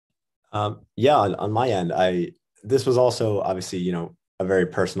 Yeah, on my end, this was also obviously, a very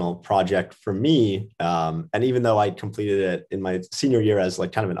personal project for me. And even though I completed it in my senior year as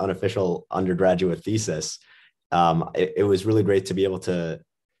like kind of an unofficial undergraduate thesis, it was really great to be able to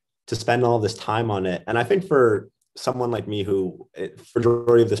spend all this time on it. And I think for someone like me who, for the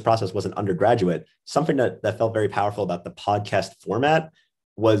majority of this process was an undergraduate, something that felt very powerful about the podcast format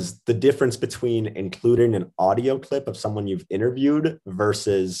was the difference between including an audio clip of someone you've interviewed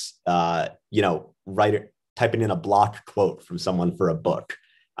versus, typing in a blocked quote from someone for a book.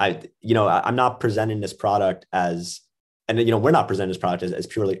 I'm not presenting this product as, and we're not presenting this product as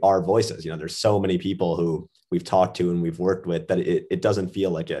purely our voices. There's so many people who we've talked to and we've worked with that it doesn't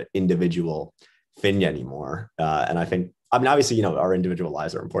feel like an individual thing anymore. And I think, obviously, our individual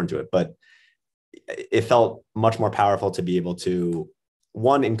lives are important to it, but it felt much more powerful to be able to,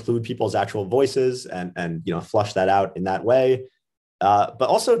 one, include people's actual voices and flush that out in that way. But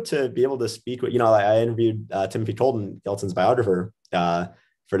also to be able to speak with, I interviewed Timothy Tolton, Yeltsin's biographer,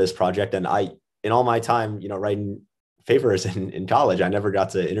 for this project. And I in all my time, writing papers in college, I never got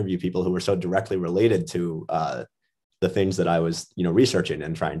to interview people who were so directly related to the things that I was, researching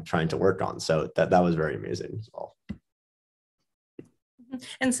and trying to work on. So that was very amazing as well.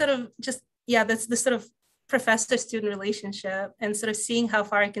 And sort of just, that's the sort of professor-student relationship, and sort of seeing how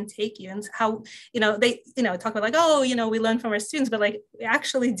far it can take you, and how, they, talk about like, oh, we learn from our students, but like we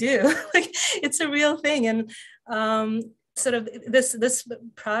actually do. Like it's a real thing. And sort of this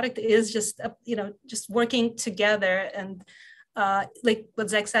product is just, just working together. And like what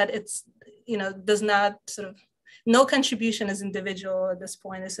Zach said, it's, does not sort of, no contribution is individual at this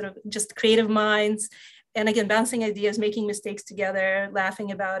point. It's sort of just creative minds. And again, bouncing ideas, making mistakes together,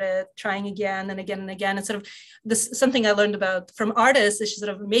 laughing about it, trying again and again and again. It's sort of this, something I learned about from artists is sort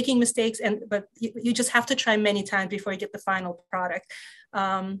of making mistakes, but you just have to try many times before you get the final product.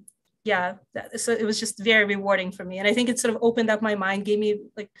 So it was just very rewarding for me. And I think it sort of opened up my mind, gave me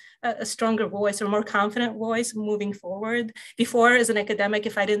like a stronger voice or more confident voice moving forward. Before, as an academic,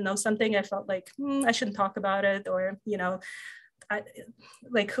 if I didn't know something, I felt like I shouldn't talk about it, or, who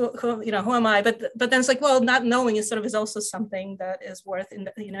am I? But then it's like, well, not knowing is also something that is worth,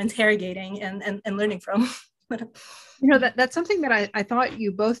 interrogating and learning from. That's something that I thought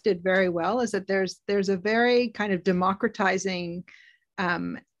you both did very well, is that there's a very kind of democratizing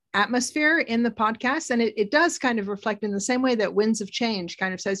atmosphere in the podcast. And it does kind of reflect in the same way that Winds of Change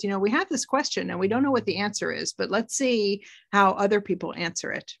kind of says, we have this question and we don't know what the answer is, but let's see how other people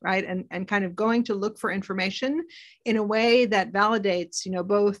answer it, right? And kind of going to look for information in a way that validates,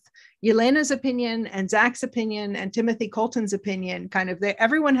 both Yelena's opinion and Zach's opinion and Timothy Colton's opinion.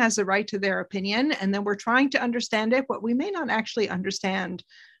 Everyone has a right to their opinion, and then we're trying to understand it, but we may not actually understand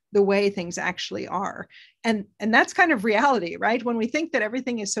the way things actually are. And that's kind of reality, right? When we think that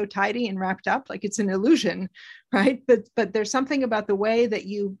everything is so tidy and wrapped up, like it's an illusion, right? But there's something about the way that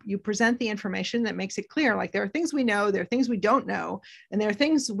you present the information that makes it clear. Like there are things we know, there are things we don't know, and there are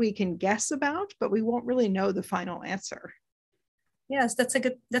things we can guess about, but we won't really know the final answer. Yes, that's a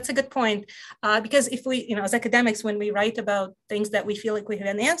good point. Because if we, as academics, when we write about things that we feel like we have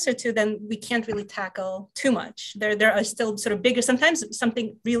an answer to, then we can't really tackle too much. There are still sort of bigger, sometimes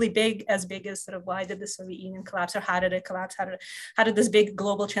something really big as sort of why did the Soviet Union collapse, or how did it collapse? How did this big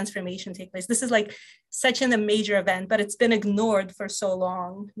global transformation take place? This is like such a major event, but it's been ignored for so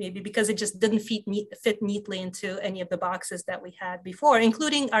long, maybe because it just didn't fit neatly into any of the boxes that we had before,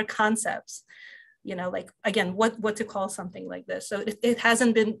 including our concepts. Like, again, what to call something like this. So it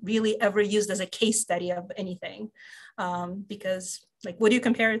hasn't been really ever used as a case study of anything, because like, what do you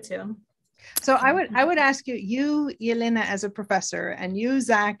compare it to? So I would ask you, Yelena, as a professor, and you,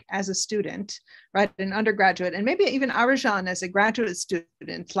 Zach, as a student, right, an undergraduate, and maybe even Aruzhan as a graduate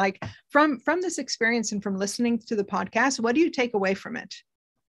student, like from this experience and from listening to the podcast, what do you take away from it?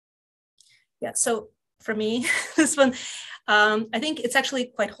 Yeah, so for me, this one, I think it's actually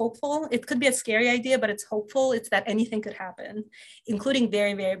quite hopeful. It could be a scary idea, but it's hopeful. It's that anything could happen, including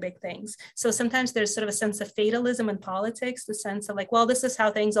very, very big things. So sometimes there's sort of a sense of fatalism in politics, the sense of like, well, this is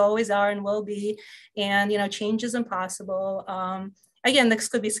how things always are and will be, and change is impossible. Again, this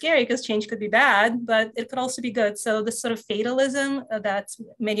could be scary because change could be bad, but it could also be good. So this sort of fatalism that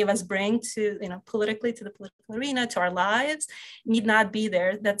many of us bring to, politically, to the political arena, to our lives, need not be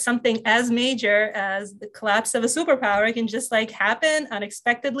there. That something as major as the collapse of a superpower can just like happen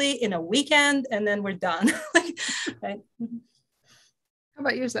unexpectedly in a weekend, and then we're done. Right? How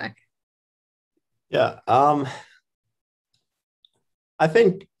about you, Zach? Yeah, I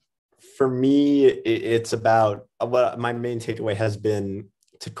think for me, it's about what my main takeaway has been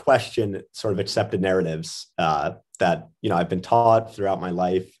to question sort of accepted narratives that, I've been taught throughout my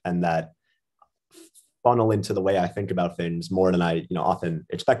life, and that funnel into the way I think about things more than I, often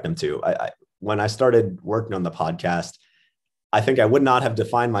expect them to. When I started working on the podcast, I think I would not have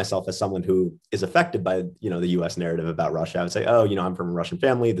defined myself as someone who is affected by, the US narrative about Russia. I would say, oh, I'm from a Russian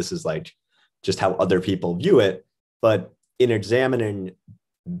family. This is like just how other people view it. But in examining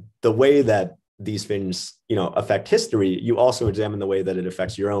the way that these things, affect history, you also examine the way that it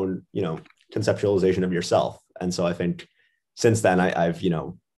affects your own, conceptualization of yourself. And so I think since then, I've,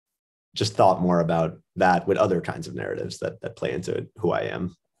 just thought more about that with other kinds of narratives that play into who I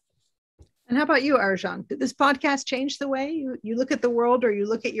am. And how about you, Aruzhan? Did this podcast change the way you look at the world, or you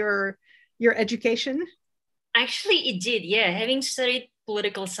look at your education? Actually, it did. Yeah. Having studied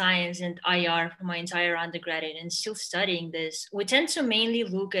political science and IR for my entire undergraduate and still studying this, we tend to mainly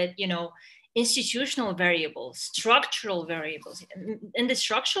look at, institutional variables, structural variables. And the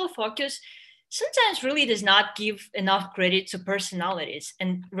structural focus sometimes really does not give enough credit to personalities.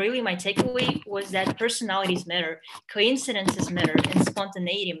 And really my takeaway was that personalities matter, coincidences matter, and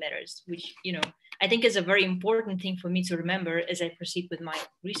spontaneity matters, which, you know, I think is a very important thing for me to remember as I proceed with my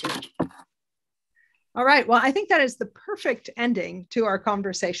research. All right. Well, I think that is the perfect ending to our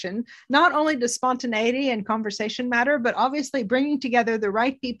conversation. Not only does spontaneity and conversation matter, but obviously bringing together the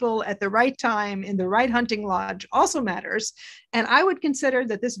right people at the right time in the right hunting lodge also matters. And I would consider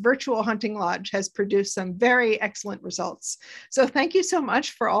that this virtual hunting lodge has produced some very excellent results. So thank you so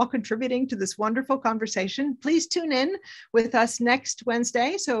much for all contributing to this wonderful conversation. Please tune in with us next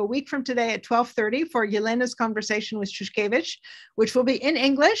Wednesday, so a week from today at 12:30 for Yelena's conversation with Shushkevich, which will be in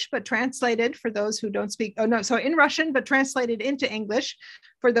English, but translated for those who don't speak, in Russian, but translated into English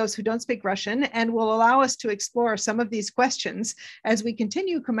for those who don't speak Russian, and will allow us to explore some of these questions as we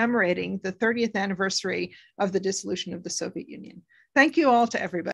continue commemorating the 30th anniversary of the dissolution of the Soviet Union. Thank you all to everybody.